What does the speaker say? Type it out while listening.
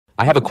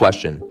I have a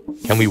question.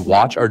 Can we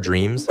watch our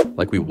dreams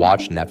like we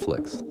watch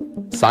Netflix?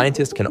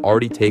 Scientists can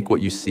already take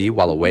what you see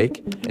while awake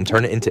and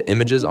turn it into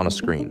images on a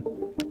screen.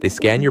 They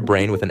scan your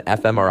brain with an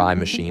fMRI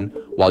machine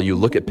while you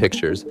look at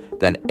pictures,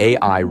 then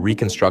AI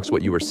reconstructs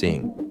what you were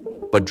seeing.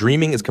 But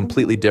dreaming is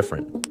completely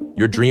different.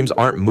 Your dreams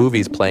aren't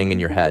movies playing in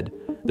your head.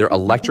 They're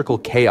electrical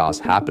chaos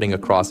happening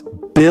across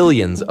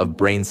billions of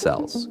brain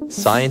cells.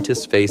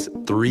 Scientists face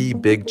three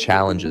big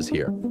challenges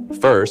here.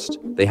 First,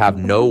 they have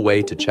no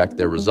way to check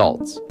their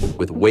results.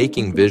 With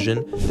waking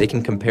vision, they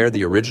can compare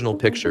the original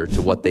picture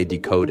to what they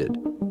decoded.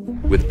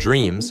 With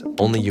dreams,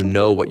 only you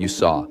know what you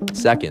saw.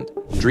 Second,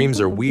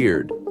 dreams are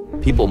weird.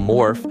 People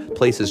morph,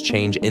 places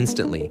change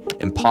instantly,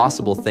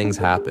 impossible things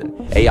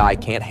happen. AI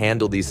can't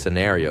handle these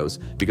scenarios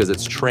because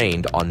it's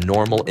trained on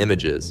normal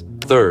images.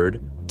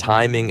 Third,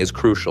 timing is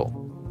crucial.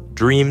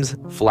 Dreams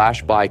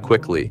flash by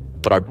quickly,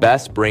 but our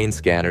best brain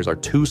scanners are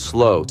too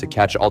slow to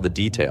catch all the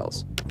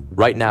details.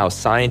 Right now,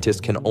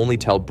 scientists can only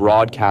tell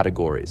broad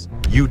categories.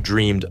 You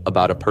dreamed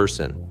about a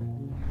person.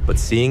 But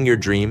seeing your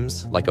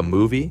dreams like a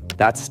movie,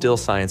 that's still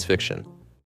science fiction.